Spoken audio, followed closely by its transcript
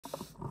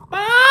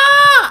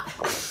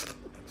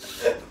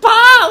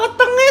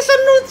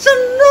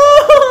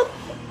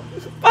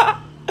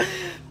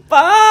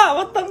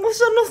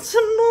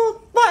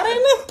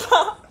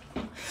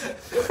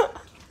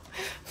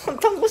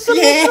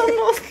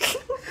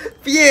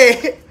Piye?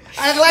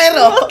 Anak lahir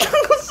lho.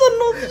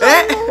 Senut.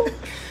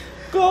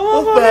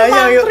 Gowo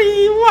bahaya yuk.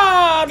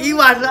 Mantriwan.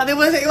 Iwan, ate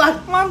wis Iwan.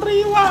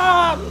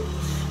 Mantriwan.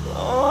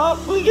 Oh,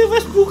 iki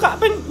wis buka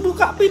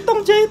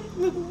pitung jahit.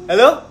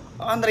 Halo,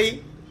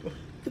 antri.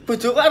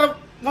 Bojoku arep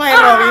lahir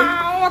lho iki.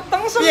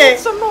 Weteng Piye?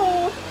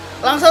 senut.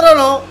 Langsung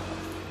rono.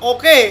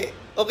 Oke.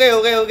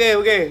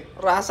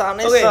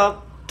 Rasane Oke.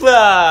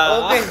 sebak.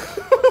 Oke.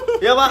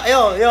 Ya, Pak,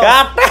 yo.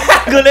 Gatek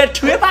golek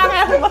duit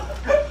tangan.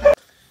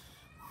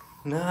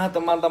 Nah,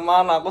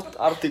 teman-teman, aku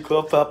harus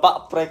digawa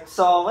bapak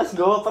preksa. Wis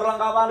nggawa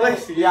perlengkapan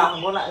wis. Ya,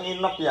 engko nek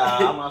nginep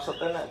ya.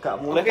 Maksudnya nek gak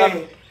mulih kan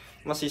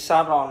mesti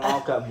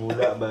sarono gak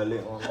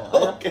bolak-balik ngono.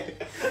 Oke.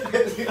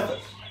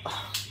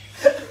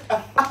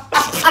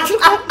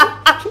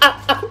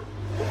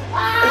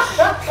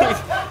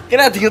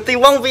 Kena diingeti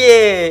wong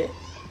piye?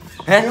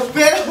 Heh,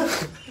 Piye?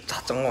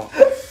 caceng kok.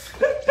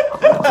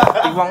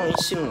 Wong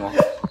isin kok.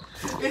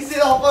 Isi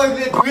opo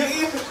iki duwe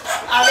iki?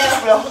 Aneh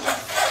bro.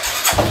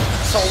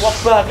 Sowok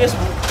bae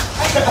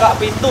buka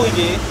pintu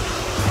iki.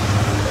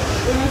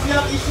 Ini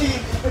siap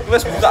isi.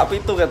 Wis buka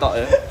pintu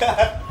ketok ya.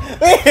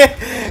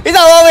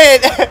 Bisa apa,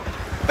 Win?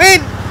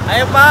 Win,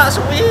 Ayo Pak,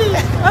 suwi.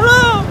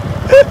 Halo.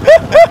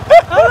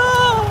 Halo.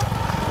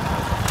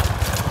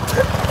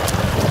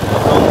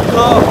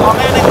 Tunggu,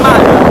 wonge ning mah.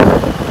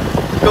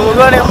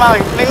 tunggu ning mah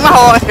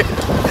wong.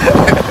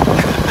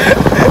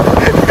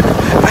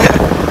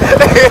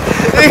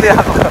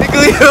 Iku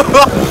yo.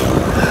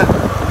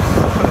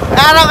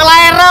 Anak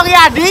lahir ki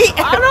Adi.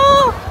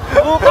 Aduh,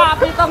 buka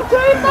pitung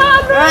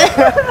jahitan.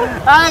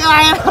 Anak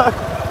lahir.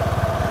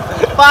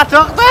 Pak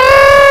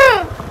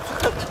dokter.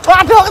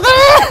 Pak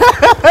dokter.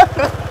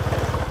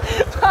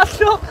 Pak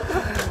dokter.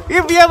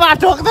 Iki piye Pak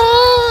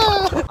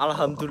dokter?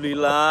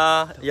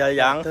 Alhamdulillah, ya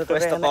yang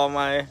wis teko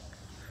omahe.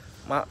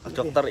 Mak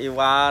Dokter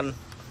Iwan.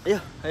 Ayo.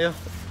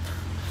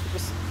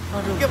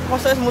 Aduh. Iki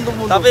proses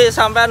muntung-muntung. Tapi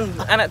sampean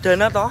enek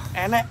dana toh?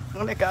 enek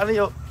ngene gak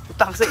yo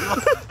utang sik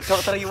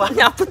dokter Iwan.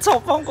 Nyabut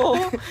sapa kok?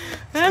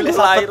 Wis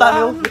slametan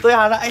yo, itu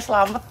ya anake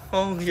slamet.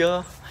 Oh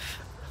iya.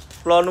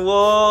 Kula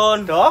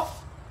nuwun, Dok.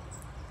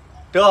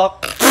 Dok.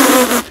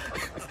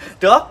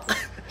 Dok.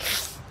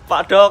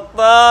 Pak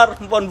Dokter,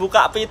 mpun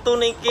buka pitu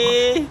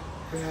niki.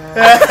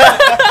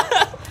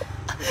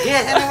 Iya,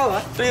 saya mau.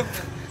 Rip,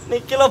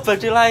 niki lho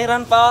badhe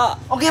lahiran,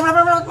 Pak. Oke,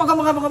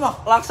 monggo.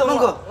 Langsung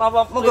Monggo.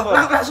 napa? Monggo.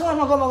 Langsung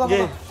monggo.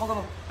 Nggih.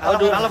 Monggo.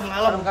 Aduh.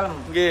 Kalem.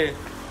 Nggih.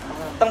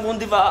 Teng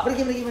pundi, Pak?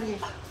 Pergi.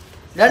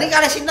 Lah niki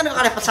kalih sinten kok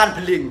kalih pesan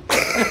beling.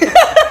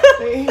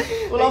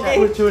 Kula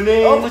ki Bojone.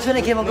 Oh, bojone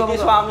nggih monggo.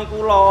 Niki suami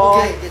kula.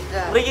 Oke,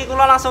 Mriki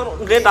kula langsung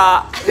nggih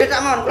tak. Dia tak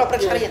mau, kula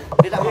periksa riyen.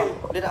 Dia tak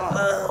mau.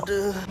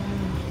 Aduh.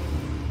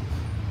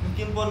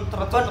 Mungkin pun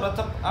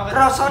terecep awet.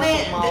 Rasane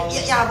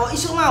ya apa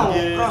isu mau.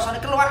 Rasane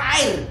keluar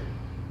air.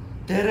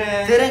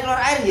 Dereng keluar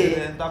air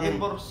nggih. Tapi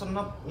pur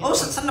senep. Oh,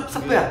 senep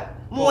sebah.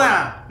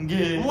 Mual.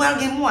 Nggih. Mual.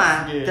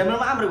 Nggih.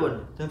 Damel maam pripun?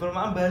 Jabal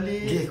maam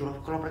Bali. Nggih,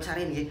 kula periksa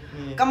riyen nggih.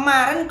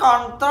 Kemarin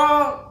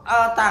kontrol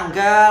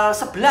tanggal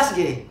 11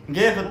 nggih.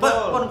 Nggih,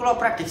 betul. Pun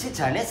kula prediksi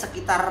jane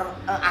sekitar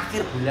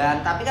akhir bulan,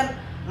 tapi kan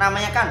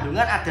namanya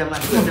kandungan ada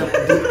maju ada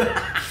mundur.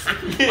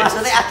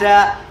 Maksudnya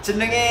ada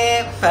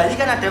jenenge bayi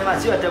kan ada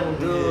maju ada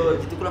mundur.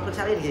 Gitu kula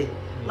periksa riyen nggih.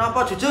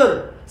 Napa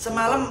jujur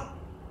semalam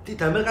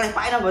didamel kalih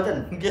Pak Ena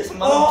mboten? Nggih,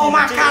 semalam Oh,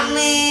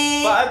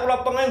 makane. Pak kula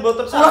pengen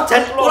mboten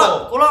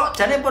Kula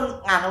jane pun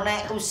nganu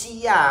nek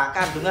usia,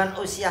 kandungan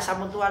usia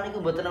samuntuan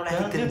niku mboten oleh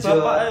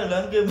digenjot. Bapak lha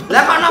nggih.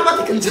 Lah kok napa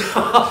digenjot?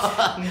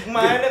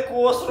 Maine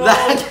kuwes ro. Lah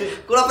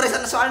kula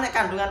periksa soalnya nek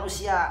kandungan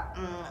usia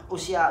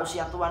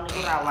tuan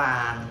niku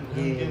rawan.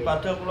 Nggih,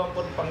 padahal kula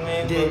pun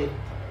pengen.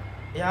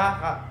 Ya,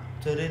 Kak.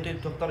 Jare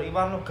Dokter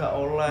Iwan lo gak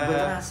oleh.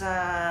 Mboten rasa.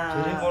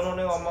 Jadi ngono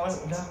nih ngomongin,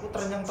 udah aku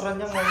terenyang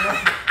ngomong.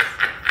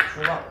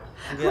 Kula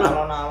nggih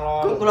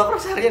alon-alon. Kula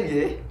periksa riyen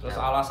nggih. Terus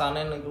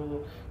alasannya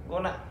niku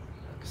engko nek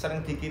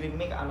sering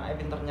dikirimi ke anaknya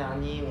pinter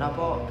nyanyi.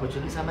 Napa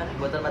bojone sampean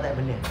mboten patek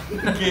bener?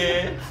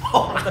 Nggih.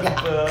 Oh, tebet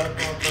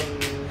ngoten.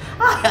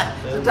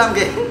 Sudah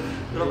nggih.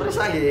 Kula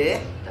periksa nggih.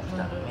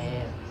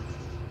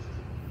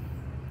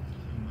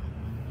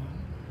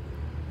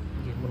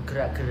 Nggih mun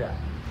gerak-gerak.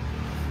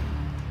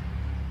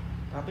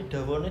 Tapi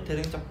dawane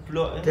dereng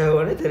ceblok ya.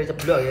 Dawane dereng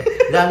ceblok ya.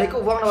 Lah niku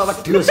wong napa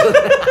wedhus.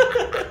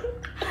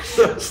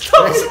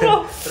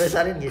 Terus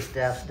hari nggih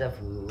sudah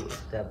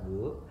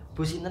Bu.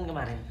 Bu sinten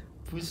kemarin?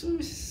 Bu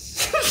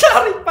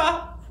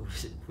Syarifah. Bu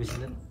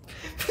sinten?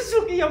 Bu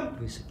Sukiyam.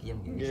 Bu Sukiyam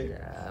nggih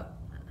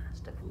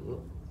sudah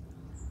Bu.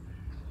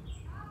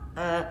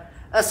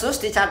 Sus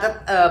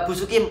dicatat Bu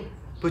Sukiyam.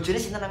 Bojone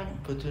sinten namanya?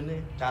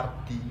 Bojone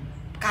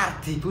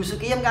Kardi. Bu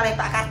Sukiyam kalih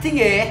Pak Kardi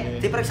nggih.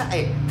 Diperiksa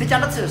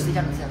dicatat Sus.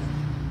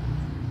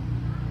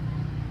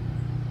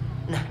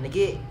 Nah,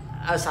 niki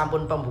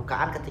sampun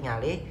pembukaan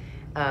ketingale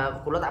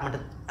kula tak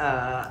mendet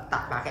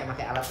tak pakai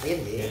alat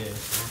riyen nggih.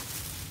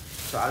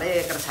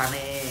 Soale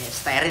kersane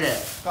steril.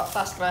 Kok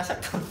tas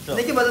kresek to?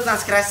 Niki mboten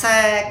tas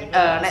kresek.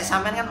 Nek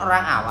sampean kan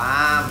orang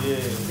awam.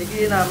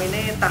 Niki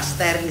namine tas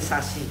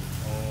sterilisasi.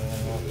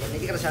 Oh,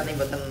 niki kersane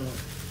mboten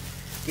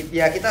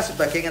Ya kita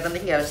sebagai ngeten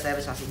iki harus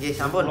sterilisasi. Nggih,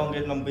 sampun.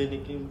 Nembe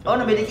niki. Oh,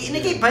 nembe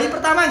niki bayi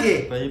pertama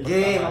nggih.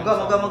 Nggih,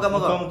 monggo.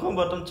 Monggo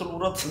mboten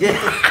celurut. Nggih.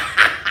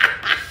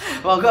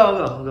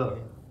 Monggo.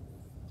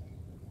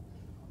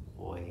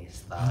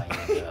 Wis ta.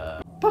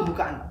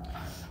 Pembukaan,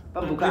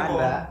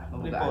 Mbak.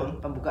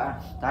 Pembukaan.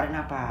 Tarik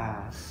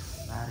napas.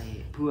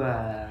 Tarik,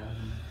 buang.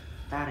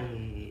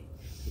 Tarik.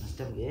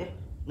 Sedem nggih.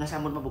 Nah,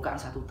 sampun pembukaan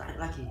satu, tarik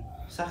lagi.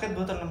 Sakit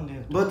mboten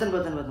nggih. Mboten.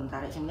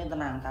 Tarik sing penting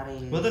tenang,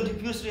 tarik. Mboten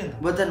dibius riyen.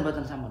 Mboten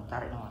sampun,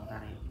 tarik mawon,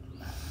 tarik.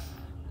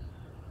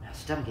 Nah,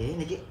 sedem nggih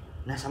niki.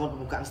 Nah, sampun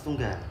pembukaan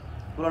setunggal.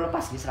 Kula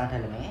lepas nggih serang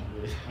daleme.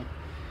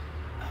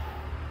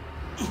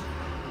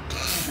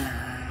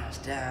 Nah,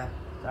 sedap.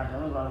 Serang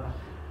daleme kula lepas.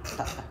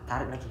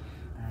 Tarik lagi.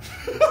 Nah,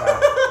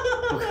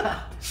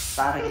 buka.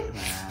 Tarik.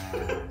 Nah,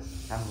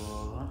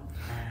 sambung.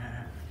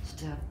 Nah,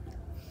 sedap.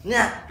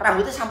 Nah,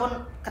 rambutnya sampun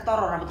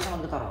ketoro.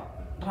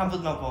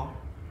 Rambut napa?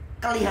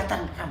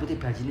 Kelihatan rambutnya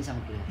bayi ini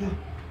sama kelihatan.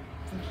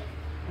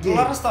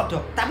 Keluar tok,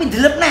 Dok. Tapi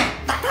ndelep neh.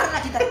 Tak tarik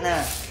lagi. Nah,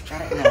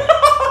 tarik.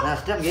 Nah,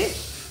 sedap nggih.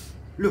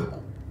 Loh,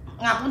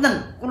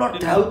 ngapunten, kula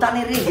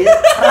dautane ri nggih.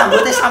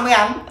 Rambutnya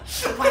sampean.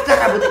 Wadah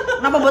rambutnya.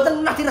 Napa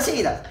mboten pernah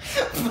diresiki ta?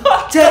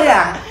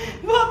 Jarang.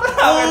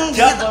 Mboten.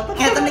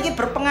 Ngeten iki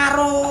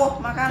berpengaruh,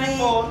 makane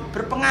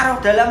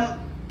berpengaruh dalam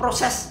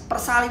proses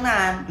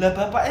persalinan. Lah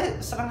bapake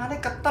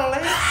senengane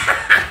ketel e.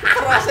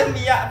 Terase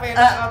miyak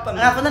penak ngoten.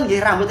 Ngapunten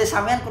nggih, rambutnya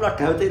sampean kula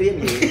dauti riyen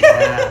nggih.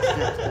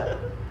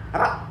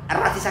 Nah,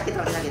 rati sakit.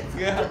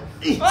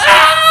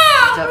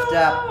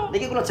 Sedap.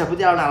 Niki kula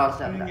jabuti alon-alon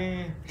sedap.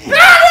 Nggih.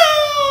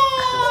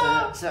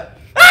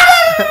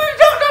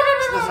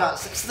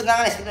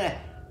 Setengah nih.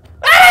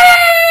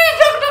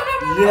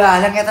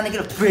 Lah, yang ngeten iki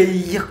lho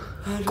bayek.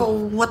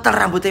 Kuwetel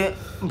rambutnya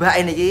Mbak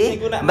ini iki.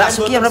 Mbak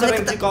Suki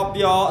rambutnya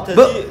dikopyok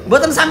dadi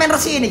mboten sampean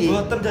resi niki.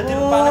 Mboten dadi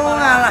rupane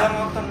malah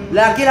ngoten.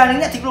 Lah kirane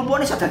nek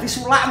diklumpukne iso dadi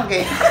sulak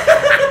mengke.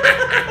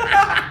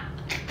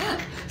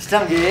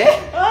 Sedang nggih.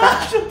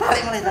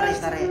 Tarik malih.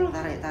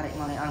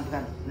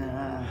 Bukan.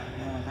 Nah,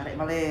 tarik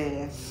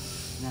malih.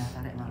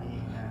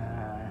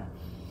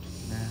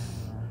 Nah.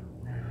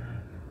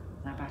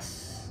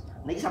 Napas.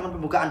 Niki sampean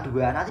pembukaan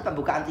 2, nanti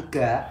pembukaan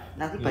 3,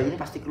 nanti bayi ini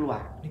pasti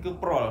keluar.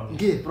 Niku prol.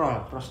 Nggih,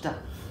 prol sedap.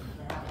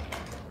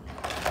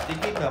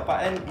 Iki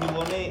bapake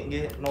nyuwune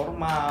nggih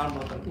normal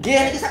mboten.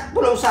 Nggih, niki sak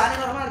kula usahane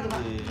normal iki,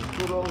 Pak.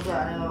 Kula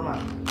usahane normal.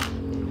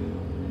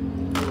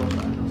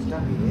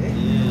 Sedap nggih.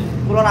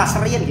 Kula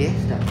nasriyen nggih,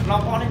 sedap.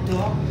 Napa nih,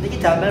 Dok?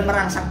 Niki damel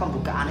merangsang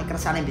pembukaane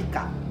kersane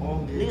mbikak.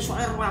 Oh, nggih. Niki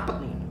soalnya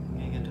rapet nih.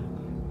 Nggih, Dok.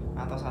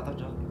 Atas-atas,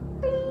 Dok.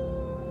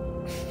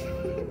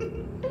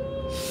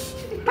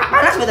 Pak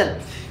panas mboten?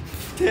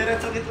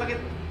 Deret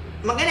lekit-lekit.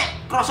 Mengke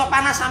nek krasa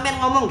panas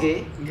sampean ngomong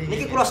nggih.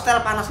 Niki kula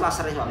setel panas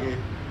laser soalnya.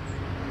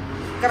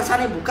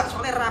 Kersane buka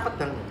soalnya rapet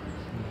banget.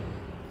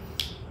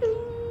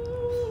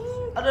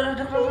 Aduh,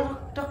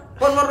 Dok.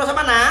 Pun rasa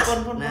panas.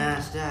 Nah,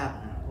 sedap.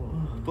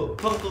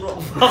 Bang turun.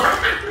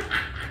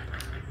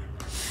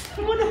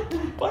 Mana?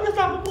 Panas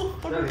apa, Bu?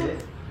 Panas.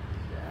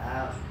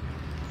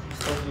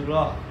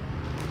 Astagfirullah.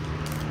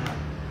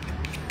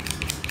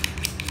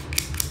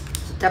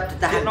 Sedap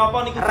ditahan.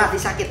 Napa niku? Rati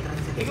sakit.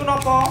 Iku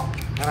napa?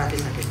 Rati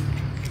sakit.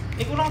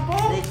 Iku napa?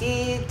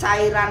 Niki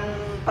cairan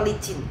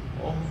pelicin.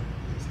 Oh,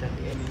 sedang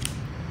ini.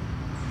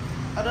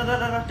 Ada,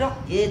 Dok.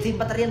 Nggih,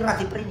 dipeterin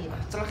rati pring iki,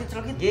 Mas.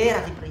 Celekit-celekit. Nggih,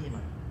 rati pring iki,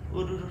 Mas.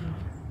 Waduh.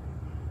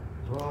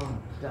 Oh,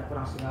 sudah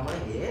kurang setengah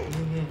menit nggih.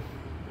 Nggih.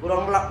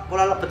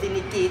 Kula lebeti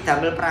niki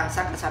damel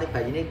perangsang kersane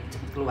bayi ini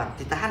cepet keluar.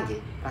 Ditahan nggih,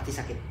 rati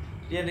sakit.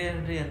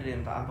 Rian,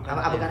 tak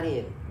apa. Apa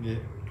karin? Nggih.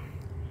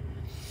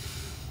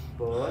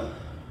 Pun.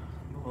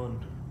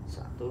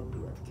 1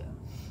 2 3.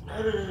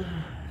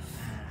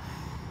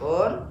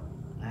 Pun.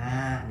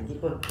 Nah, niki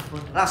pun.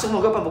 Langsung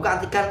monggo pembukaan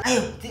 3.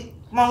 Ayo,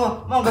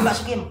 monggo Mbak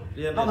Sukim.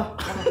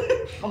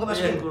 Monggo Mbak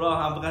Sukim.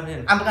 Kula ambekan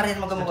Rian. Ambekan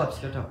Rian monggo.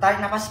 Tarik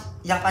napas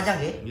yang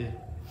panjang nggih. Nggih.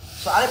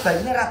 Soalnya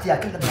bayinya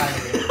radiakin kedengaran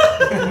ini.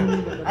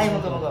 Ayo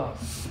monggo.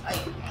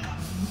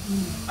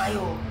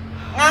 Ayo.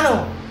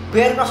 Nganu,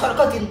 biar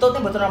krosorko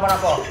dintutnya mboten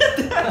napa-napa.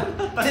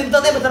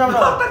 Dintutnya mboten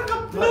napa-napa.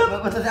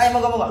 Mboten ayo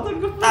monggo.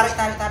 Tarik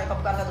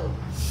pembukaan 1. Ayo.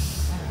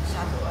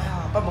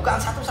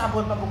 Pembukaan 1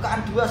 sampun,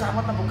 pembukaan 2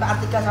 sampun, pembukaan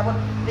 3 sampun.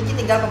 Niki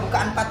tinggal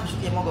pembukaan 4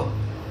 busuk ya monggo.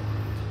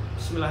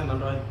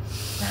 Bismillahirrahmanirrahim.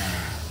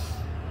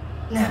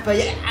 Nah,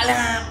 bayi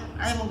alam.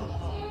 Ayo monggo.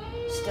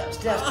 Sedap.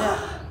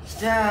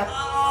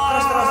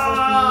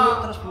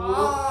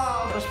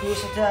 Terus Bu,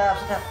 sedap.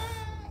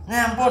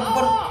 Nah, ampun,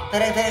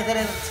 derek,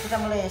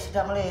 sedap mulai.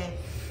 Sedap mulai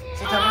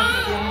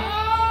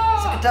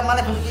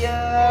Bu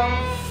Sukiem.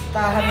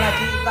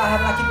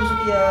 Tahan lagi Bu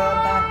Sukiem.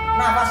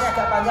 Nafasnya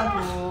agak panjang,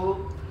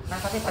 Bu.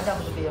 Nafasnya panjang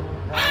Bu Sukiem.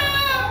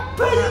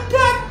 Bayi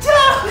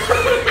dajal.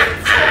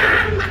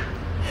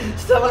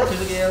 Sedap mulai Bu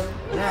Sukiem.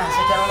 Nah,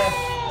 sedap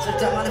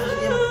mulai Bu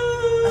Sukiem.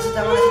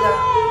 Sedap.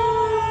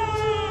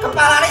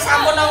 Kepalanya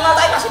sampun nongol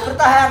tapi masih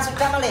bertahan.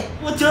 Sudah mulai.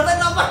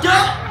 Wujudnya apa, Dok?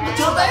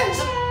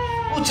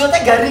 Wujudnya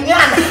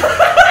garingan.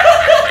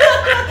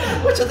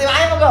 Wujudnya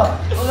ayo monggo.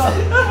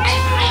 Ayo.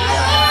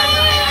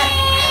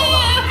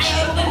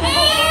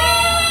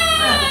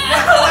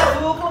 Keluar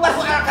Bu.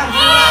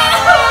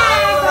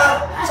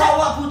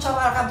 Cowok bu,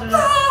 cowok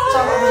alhamdulillah.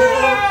 Cowok bu,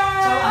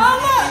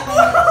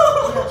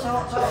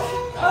 cowok.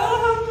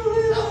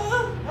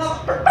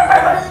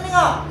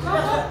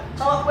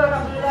 Cowok bu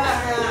alhamdulillah.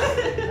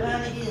 Nah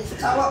niki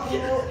cowok bu,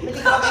 niki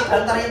kalau kayak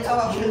bantarin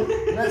cowok bu.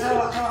 Nah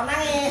cowok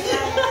nangis.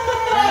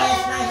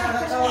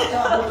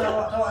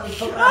 Cowok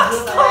libur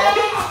rambut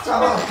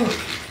cowok.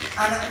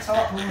 Anak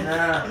cowok bu.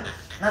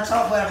 Nah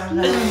cowok bu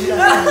alhamdulillah.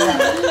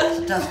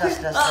 Sudah.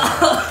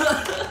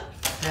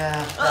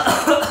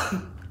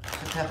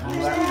 Sudah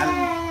buat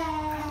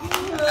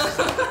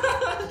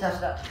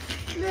sudah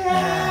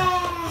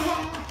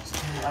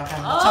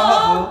coba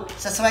bu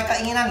sesuai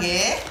keinginan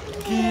nggih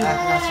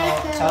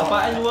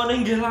bapak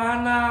nyuwun nggih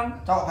lanang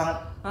cowok banget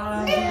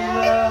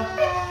alhamdulillah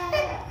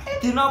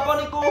dinapa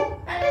niku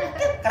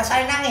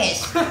kersane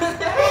nangis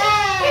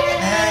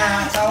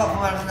nah cowok bu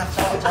alhamdulillah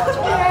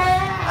cowok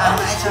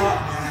anake cowok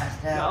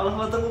ya Allah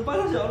mboten upah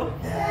ya Allah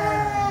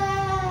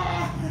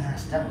nah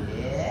sudah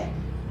nggih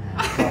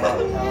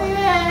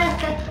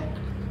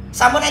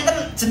sampun enten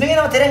jenenge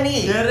napa dereng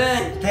niki?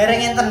 Dereng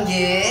enten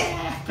nggih.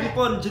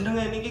 Pripun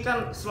jenenge niki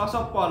kan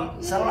Selasa Pon.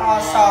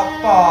 Selasa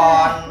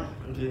Pon.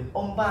 Nggih.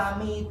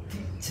 Umpami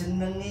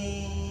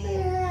jenenge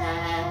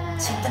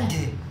sinten,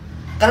 Dik?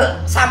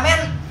 Kalau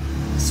sampean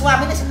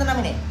suamine sinten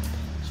namine?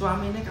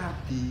 Suamine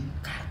Kardi.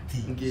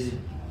 Kardi. Nggih.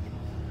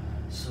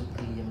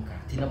 Sugiem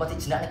Kardi. Napa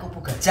dijenakne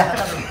kupu gajah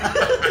ta?